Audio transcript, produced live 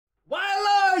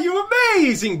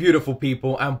Amazing, beautiful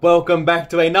people, and welcome back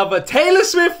to another Taylor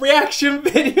Swift reaction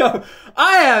video.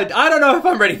 I don't know if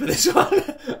I'm ready for this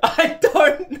one. I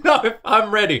don't know if I'm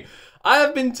ready. I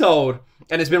have been told,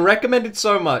 and it's been recommended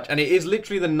so much, and it is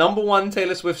literally the #1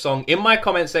 Taylor Swift song in my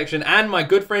comment section, and my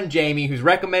good friend Jamie, who's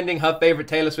recommending her favorite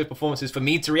Taylor Swift performances for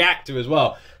me to react to as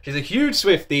well. She's a huge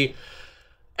Swiftie.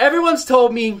 Everyone's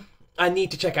told me I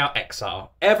need to check out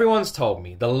Exile. Everyone's told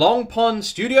me the Long Pond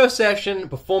studio session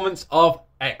performance of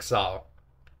Exile.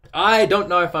 I don't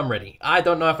know if I'm ready. I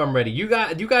don't know if I'm ready. You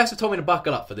guys have told me to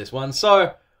buckle up for this one,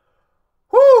 so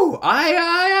whoo,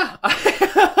 I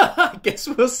guess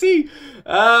we'll see.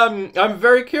 I'm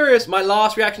very curious. My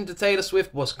last reaction to Taylor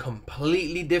Swift was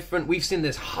completely different. We've seen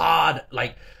this hard,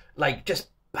 like just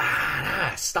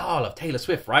badass style of Taylor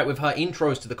Swift, right? With her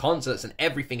intros to the concerts and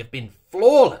everything have been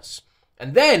flawless.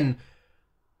 And then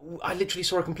I literally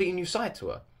saw a completely new side to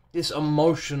her. This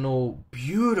emotional,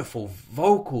 beautiful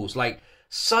vocals, like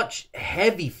such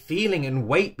heavy feeling and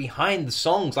weight behind the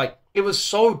songs. Like it was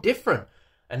so different.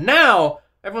 And now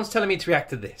everyone's telling me to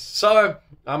react to this. So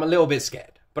I'm a little bit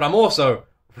scared, but I'm also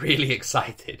really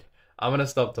excited. I'm going to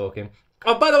stop talking.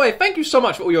 Oh, by the way, thank you so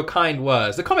much for all your kind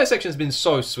words. The comment section has been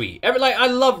so sweet. I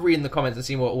love reading the comments and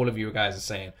seeing what all of you guys are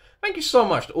saying. Thank you so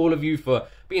much to all of you for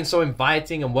being so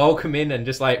inviting and welcoming and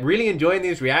just like really enjoying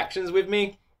these reactions with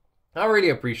me. I really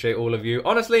appreciate all of you.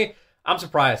 Honestly, I'm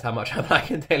surprised how much I'm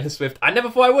liking Taylor Swift. I never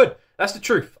thought I would. That's the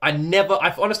truth. I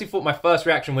honestly thought my first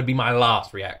reaction would be my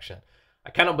last reaction. I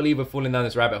cannot believe we're falling down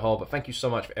this rabbit hole, but thank you so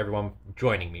much for everyone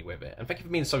joining me with it. And thank you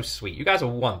for being so sweet. You guys are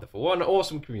wonderful. What an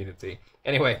awesome community.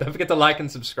 Anyway, don't forget to like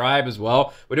and subscribe as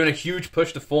well. We're doing a huge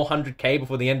push to 400k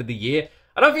before the end of the year.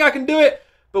 I don't think I can do it,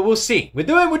 but we'll see. We're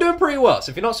doing pretty well.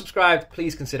 So if you're not subscribed,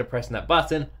 please consider pressing that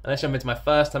button. And let's jump into my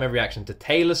first time ever reaction to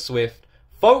Taylor Swift,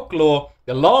 Folklore,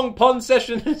 the Long Pond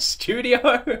Session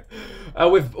studio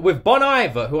with Bon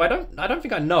Iver, who I don't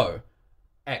think I know.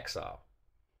 Exile.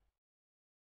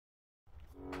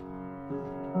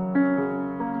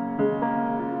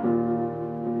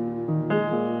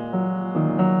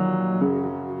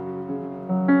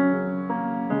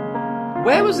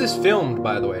 Where was this filmed,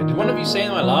 by the way? Did one of you say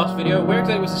in my last video? Where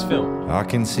exactly was this filmed? I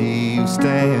can see you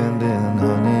standing,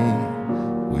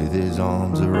 honey, with his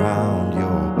arms around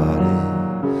your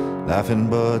body, laughing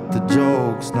but the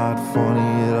joke's not funny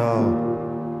at all.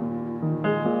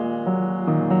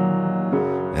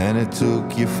 And it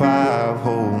took you 5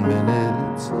 whole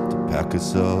minutes to pack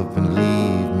us up and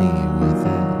leave me with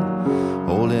it,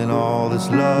 holding all this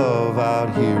love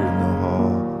out here in the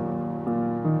hall.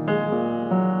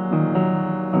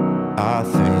 I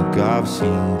think I've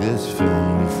seen this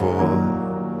film before.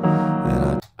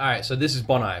 Alright, so this is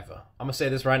Bon Iver. I'm gonna say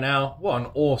this right now. What an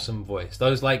awesome voice.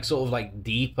 Those sort of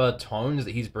deeper tones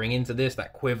that he's bringing to this,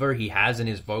 that quiver he has in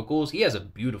his vocals. He has a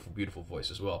beautiful, beautiful voice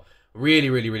as well. Really,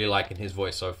 really, really liking his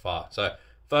voice so far. So,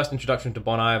 first introduction to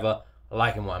Bon Iver.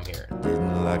 Liking what I'm hearing.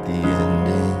 Didn't like the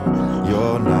ending.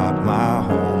 You're not my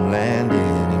homeland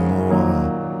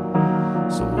anymore.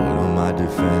 So what am I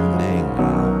defending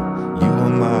now? You were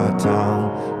my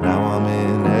town, now I'm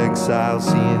in exile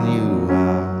seeing you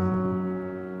out.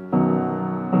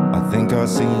 I think I've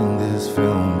seen this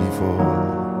film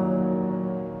before.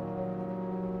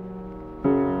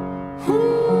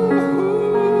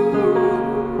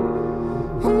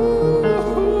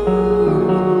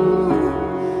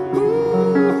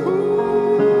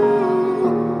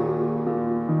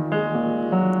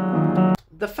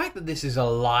 The fact that this is a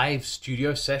live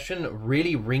studio session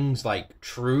really rings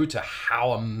true to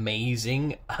how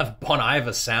amazing Bon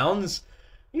Iver sounds.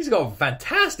 He's got a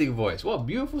fantastic voice. What a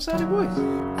beautiful sounding voice.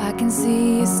 I can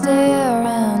see you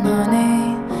staring,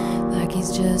 honey, like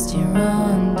he's just your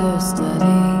understudy,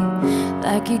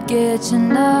 like you'd get your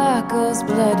knuckles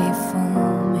bloody for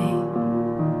me.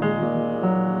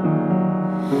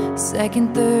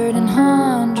 Second, third, and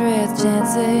 100th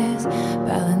chances,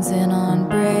 balancing on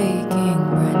breaking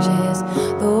bridges.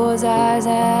 Those eyes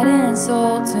add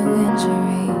insult to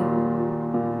injury.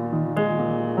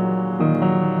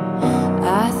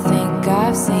 I think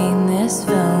I've seen this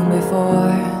film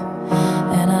before,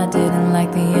 and I didn't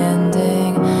like the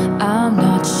ending. I'm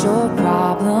not your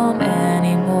problem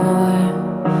anymore.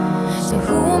 So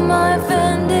who am I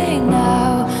offending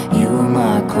now? You were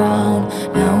my crown,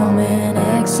 now I'm in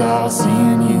exile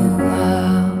seeing you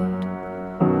out.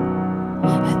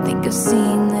 I think I've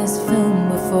seen this film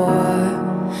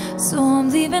before, so I'm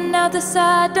leaving out the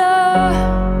side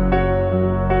door.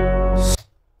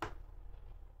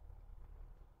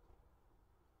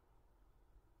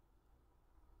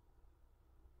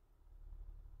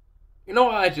 You know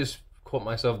what I just caught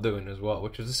myself doing as well,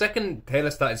 which was the second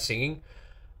Taylor started singing,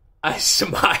 I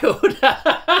smiled.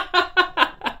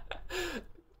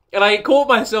 And I caught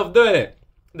myself doing it.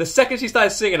 The second she started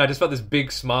singing, I just felt this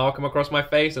big smile come across my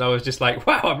face, and I was just like,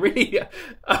 wow, I'm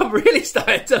really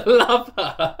starting to love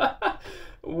her.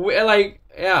 Like,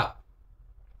 yeah.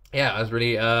 Yeah, I was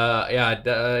really,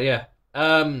 yeah.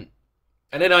 And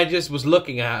then I just was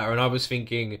looking at her, and I was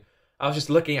just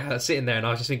looking at her sitting there, and I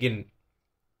was just thinking,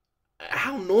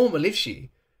 how normal is she?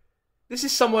 This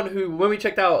is someone who, when we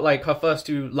checked out like her first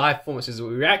 2 live performances that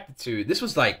we reacted to, this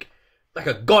was like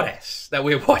a goddess that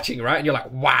we're watching, right? And you're like,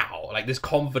 wow, like this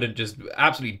confident, just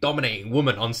absolutely dominating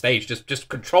woman on stage, just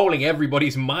controlling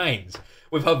everybody's minds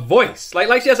with her voice.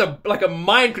 Like she has a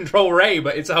mind control ray,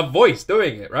 but it's her voice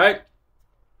doing it, right?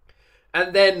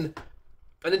 And then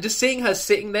just seeing her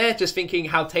sitting there, just thinking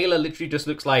how Taylor literally just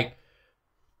looks like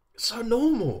so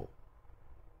normal.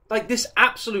 Like this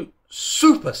absolute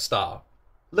superstar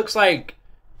looks like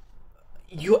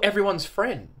you're everyone's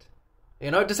friend.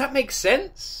 You know, does that make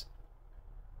sense?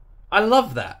 I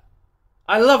love that.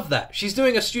 I love that. She's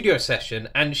doing a studio session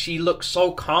and she looks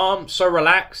so calm, so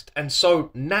relaxed, and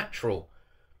so natural.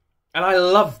 And I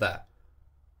love that.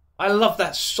 I love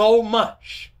that so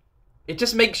much. It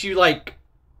just makes you, like,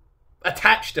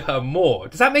 attached to her more.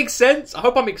 Does that make sense? I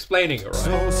hope I'm explaining it right.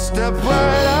 So step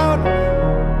right out.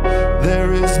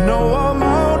 There is no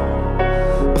amount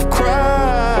of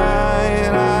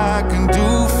crying I can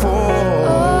do for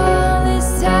All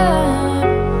this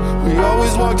time, we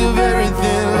always walked a very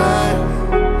thin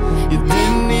line. You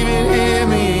didn't even hear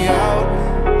me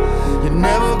out. You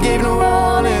never gave no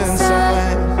warning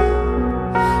sign.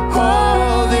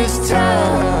 All this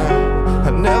time, I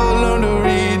never learned to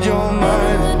read your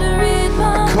mind.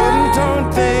 I couldn't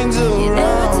turn things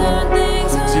around.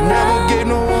 So you never gave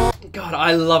no warning. God,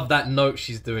 I love that note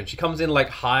she's doing. She comes in like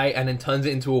high and then turns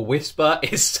it into a whisper.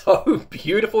 It's so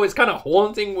beautiful. It's kind of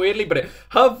haunting weirdly, but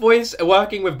her voice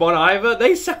working with Bon Iver,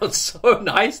 they sound so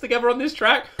nice together on this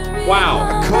track.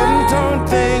 Wow. Couldn't turn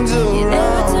things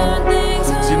around.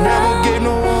 So you never gave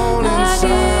no warning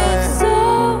sign.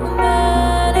 so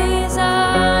many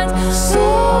signs,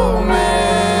 So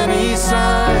many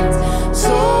signs.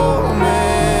 So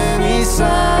many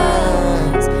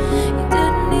signs. you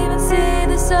didn't even see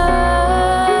the signs.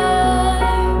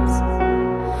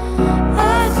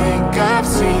 I think I've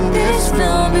seen this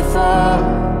film before,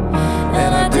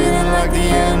 and I didn't like the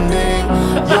ending.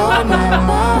 You're not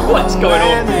my What's going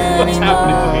on? homeland What's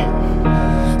happening to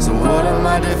me? So what am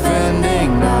I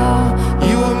defending now?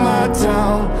 You were my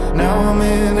town. Now I'm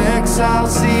in exile,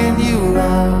 seeing you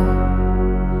out.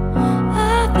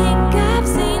 I think I've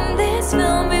seen this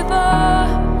film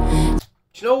before.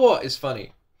 Do you know what is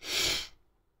funny?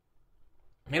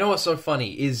 You know what's so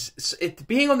funny is it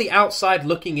being on the outside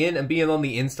looking in and being on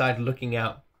the inside looking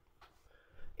out.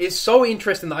 It's so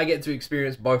interesting that I get to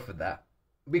experience both of that.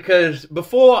 Because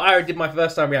before I did my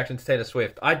first time reaction to Taylor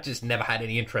Swift, I just never had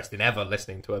any interest in ever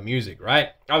listening to her music, right?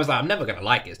 I was like, I'm never going to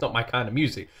like it. It's not my kind of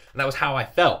music. And that was how I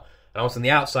felt. And I was on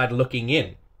the outside looking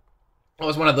in. I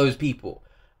was one of those people.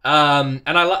 And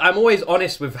I'm always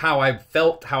honest with how I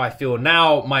felt, how I feel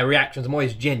now. My reactions, I'm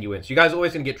always genuine. So you guys are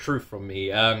always going to get truth from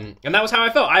me. And that was how I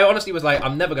felt. I honestly was like,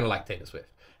 I'm never going to like Taylor Swift.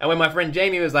 And when my friend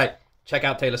Jamie was like, check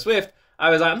out Taylor Swift,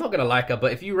 I was like, I'm not going to like her,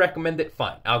 but if you recommend it,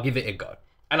 fine. I'll give it a go.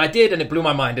 And I did, and it blew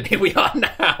my mind, and here we are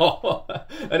now.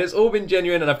 And it's all been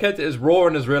genuine, and I've kept it as raw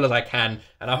and as real as I can,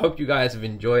 and I hope you guys have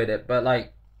enjoyed it. But,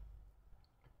 like,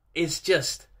 it's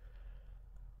just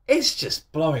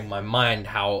blowing my mind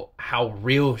how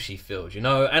real she feels, you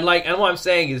know? And, like, and what I'm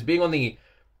saying is being on the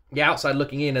outside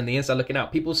looking in and the inside looking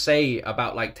out, people say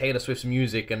about, like, Taylor Swift's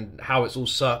music and how it's all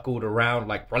circled around,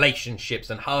 like, relationships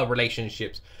and her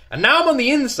relationships. And now I'm on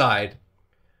the inside.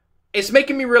 It's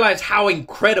making me realize how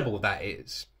incredible that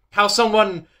is. How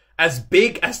someone as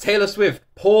big as Taylor Swift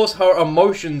pours her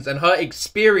emotions and her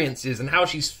experiences and how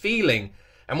she's feeling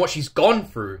and what she's gone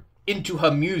through into her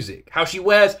music. How she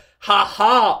wears her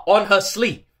heart on her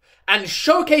sleeve and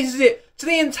showcases it to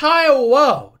the entire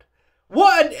world.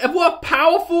 What a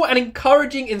powerful and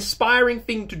encouraging, inspiring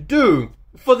thing to do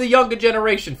for the younger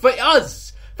generation, for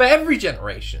us, for every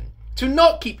generation. To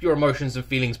not keep your emotions and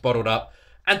feelings bottled up,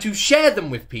 and to share them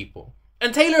with people.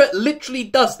 And Taylor literally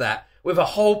does that with a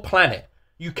whole planet.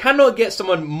 You cannot get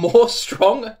someone more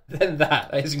strong than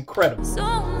that. That is incredible. So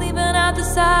I'm leaving out the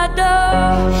side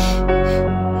door.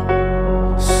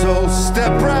 So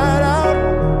step right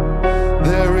out.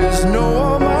 There is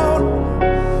no amount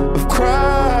of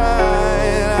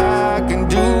crying I can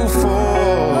do for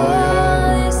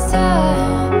All this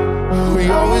time, you. We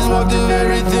always walked a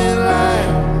very thin line.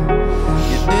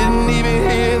 You didn't even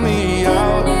hear me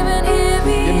out. didn't even hear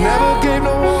me You never out. gave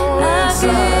no warning I've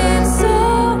sign. seen so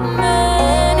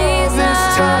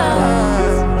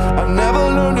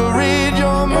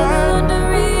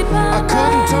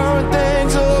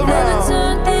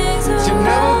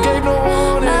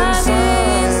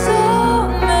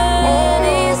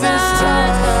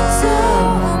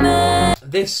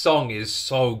this song is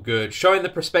so good, showing the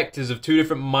perspectives of two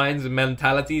different minds and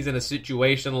mentalities in a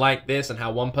situation like this, and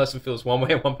how one person feels one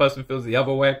way and one person feels the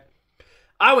other way.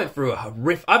 I went through a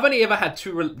riff. I've only ever had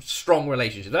two strong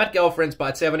relationships. I've had girlfriends, but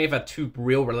I'd say I've only ever had two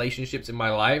real relationships in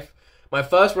my life. My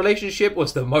first relationship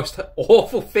was the most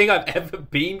awful thing I've ever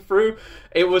been through.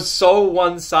 It was so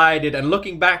one-sided, and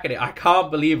looking back at it, I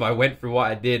can't believe I went through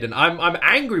what I did, and I'm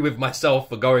angry with myself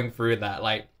for going through that.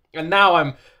 Like, and now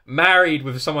I'm married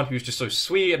with someone who's just so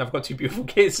sweet, and I've got two beautiful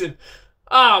kids, and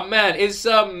oh man,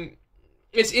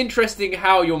 it's interesting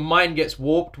how your mind gets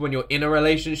warped when you're in a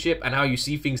relationship, and how you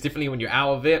see things differently when you're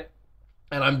out of it.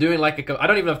 And I'm doing like I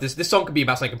don't even know if this song could be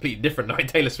about something completely different, knowing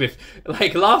Taylor Swift.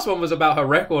 Like, last one was about her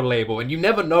record label, and you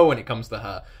never know when it comes to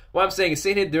her. What I'm saying is,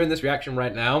 sitting here doing this reaction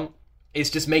right now, it's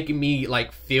just making me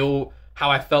like feel how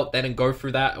I felt then and go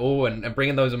through that all, and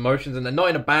bringing those emotions, and not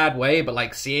in a bad way, but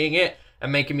like seeing it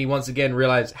and making me once again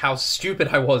realize how stupid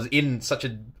I was in such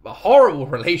a horrible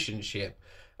relationship,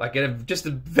 like just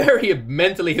a very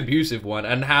mentally abusive one,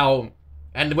 and how.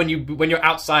 And when you're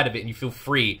outside of it and you feel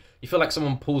free, you feel like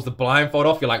someone pulls the blindfold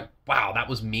off. You're like, wow, that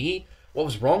was me? What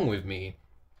was wrong with me?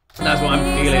 And that's what I'm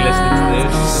feeling listening to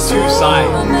this. The two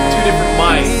sides, two different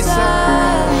minds.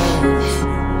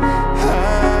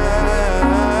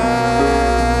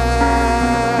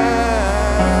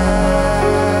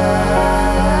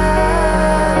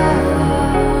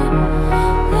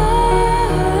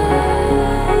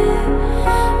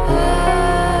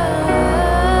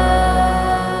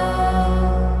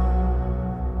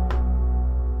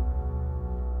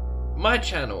 My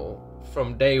channel,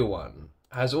 from day one,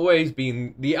 has always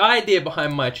been... The idea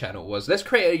behind my channel was, let's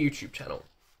create a YouTube channel.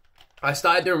 I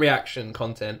started doing reaction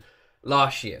content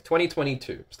last year,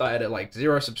 2022. Started at like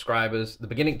 0 subscribers, the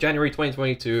beginning, January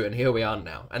 2022, and here we are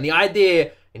now. And the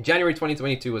idea in January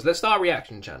 2022 was, let's start a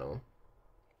reaction channel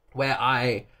where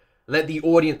I let the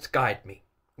audience guide me,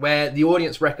 where the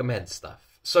audience recommends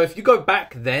stuff. So if you go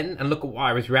back then and look at what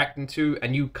I was reacting to,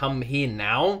 and you come here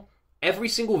now, every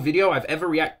single video I've ever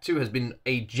reacted to has been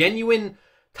a genuine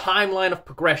timeline of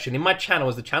progression in my channel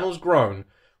as the channel's grown,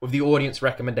 with the audience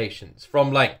recommendations.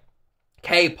 From like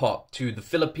K-pop to the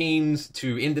Philippines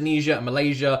to Indonesia and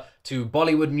Malaysia to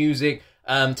Bollywood music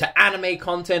to anime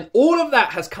content. All of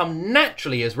that has come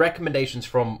naturally as recommendations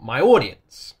from my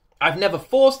audience. I've never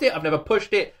forced it, I've never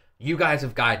pushed it. You guys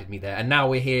have guided me there, and now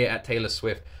we're here at Taylor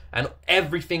Swift. And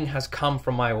everything has come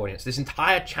from my audience. This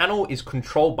entire channel is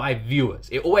controlled by viewers.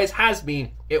 It always has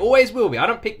been. It always will be. I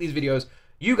don't pick these videos.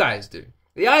 You guys do.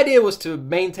 The idea was to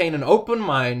maintain an open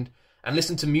mind and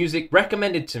listen to music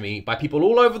recommended to me by people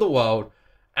all over the world,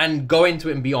 and go into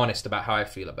it and be honest about how I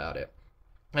feel about it.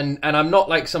 And I'm not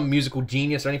like some musical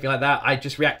genius or anything like that. I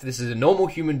just react to this as a normal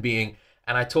human being,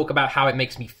 and I talk about how it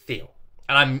makes me feel.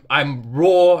 And I'm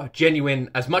raw, genuine,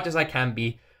 as much as I can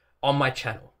be on my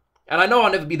channel. And I know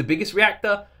I'll never be the biggest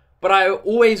reactor, but I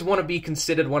always want to be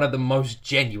considered one of the most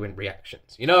genuine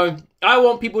reactions. You know, I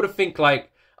want people to think like,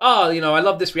 oh, you know, I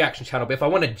love this reaction channel, but if I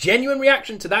want a genuine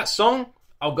reaction to that song,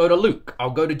 I'll go to Luke, I'll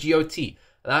go to G.O.T.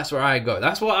 That's where I go.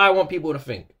 That's what I want people to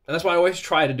think. And that's what I always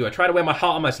try to do. I try to wear my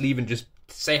heart on my sleeve and just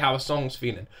say how a song's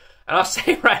feeling. And I'll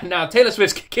say right now, Taylor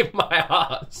Swift's kicking my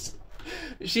ass.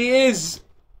 She is...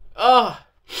 Oh...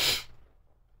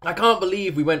 I can't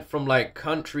believe we went from like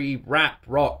country, rap,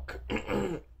 rock,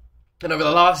 and over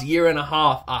the last year and a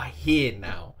half are here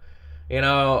now. You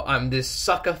know, I'm this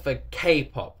sucker for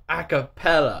K-pop,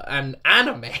 acapella, and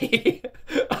anime.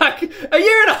 Like, a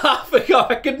year and a half ago,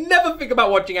 I could never think about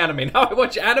watching anime. Now I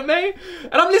watch anime, and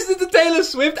I'm listening to Taylor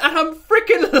Swift, and I'm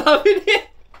freaking loving it.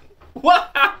 What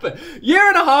happened? Year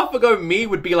and a half ago, me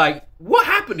would be like, what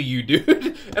happened to you, dude?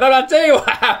 And I'm gonna tell you what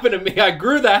happened to me. I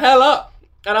grew the hell up,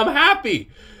 and I'm happy.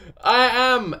 I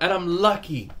am, and I'm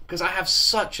lucky, because I have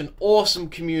such an awesome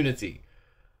community.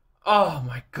 Oh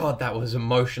my god, that was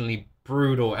emotionally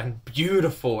brutal and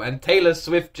beautiful, and Taylor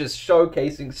Swift just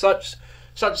showcasing such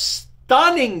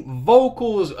stunning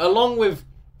vocals, along with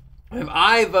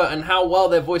Iver, and how well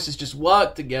their voices just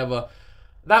work together.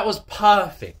 That was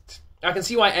perfect. I can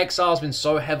see why Exile's been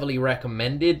so heavily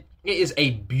recommended. It is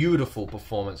a beautiful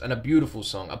performance and a beautiful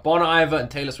song. Bon Iver and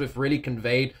Taylor Swift really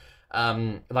conveyed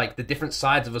like the different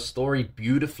sides of a story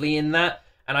beautifully in that,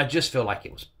 and I just feel like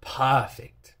it was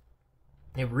perfect.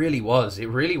 It really was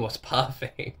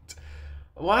perfect.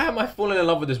 Why am I falling in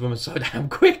love with this woman so damn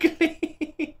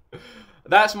quickly?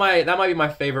 That might be my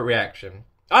favorite reaction.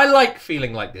 I like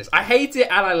feeling like this. I hate it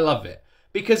and I love it,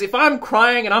 because if I'm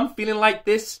crying and I'm feeling like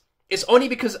this, it's only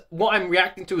because what I'm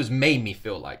reacting to has made me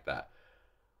feel like that.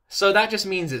 So that just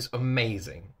means it's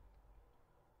amazing.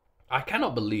 I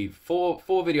cannot believe four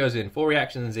videos in, 4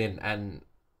 reactions in, and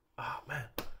oh man,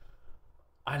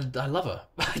 I love her.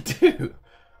 I do.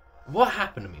 What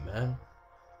happened to me, man?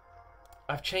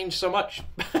 I've changed so much.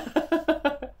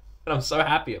 And I'm so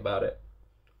happy about it.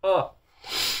 Oh,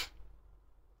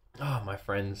 my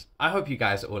friends. I hope you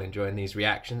guys are all enjoying these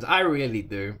reactions. I really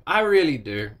do. I really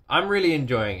do. I'm really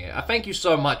enjoying it. I thank you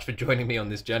so much for joining me on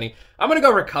this journey. I'm going to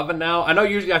go recover now. I know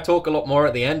usually I talk a lot more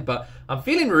at the end, but I'm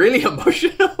feeling really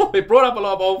emotional. It brought up a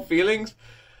lot of old feelings.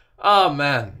 Oh,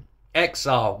 man.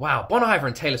 Exile. Wow. Bon Iver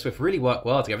and Taylor Swift really work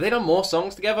well together. Have they done more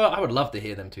songs together? I would love to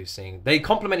hear them two sing. They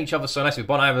complement each other so nicely with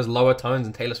Bon Iver's lower tones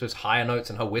and Taylor Swift's higher notes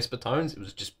and her whisper tones. It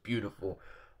was just beautiful.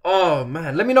 Oh,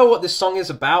 man. Let me know what this song is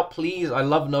about, please. I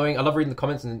love reading the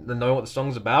comments and knowing what the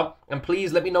song's about. And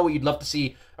please let me know what you'd love to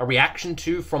see a reaction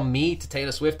to from me to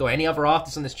Taylor Swift or any other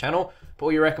artists on this channel. Put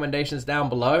all your recommendations down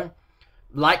below.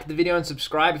 Like the video and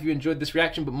subscribe if you enjoyed this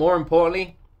reaction. But more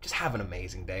importantly, just have an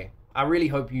amazing day. I really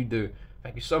hope you do.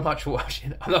 Thank you so much for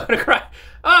watching. I'm not gonna cry.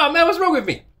 Oh man, what's wrong with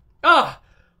me? Oh,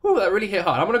 that really hit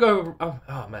hard. I'm gonna go.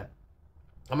 Oh man,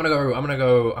 I'm gonna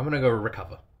go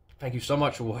recover. Thank you so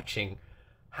much for watching.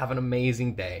 Have an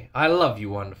amazing day. I love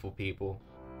you, wonderful people.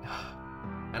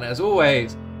 And as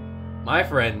always, my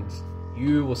friends,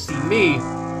 you will see me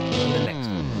in the next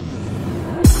one.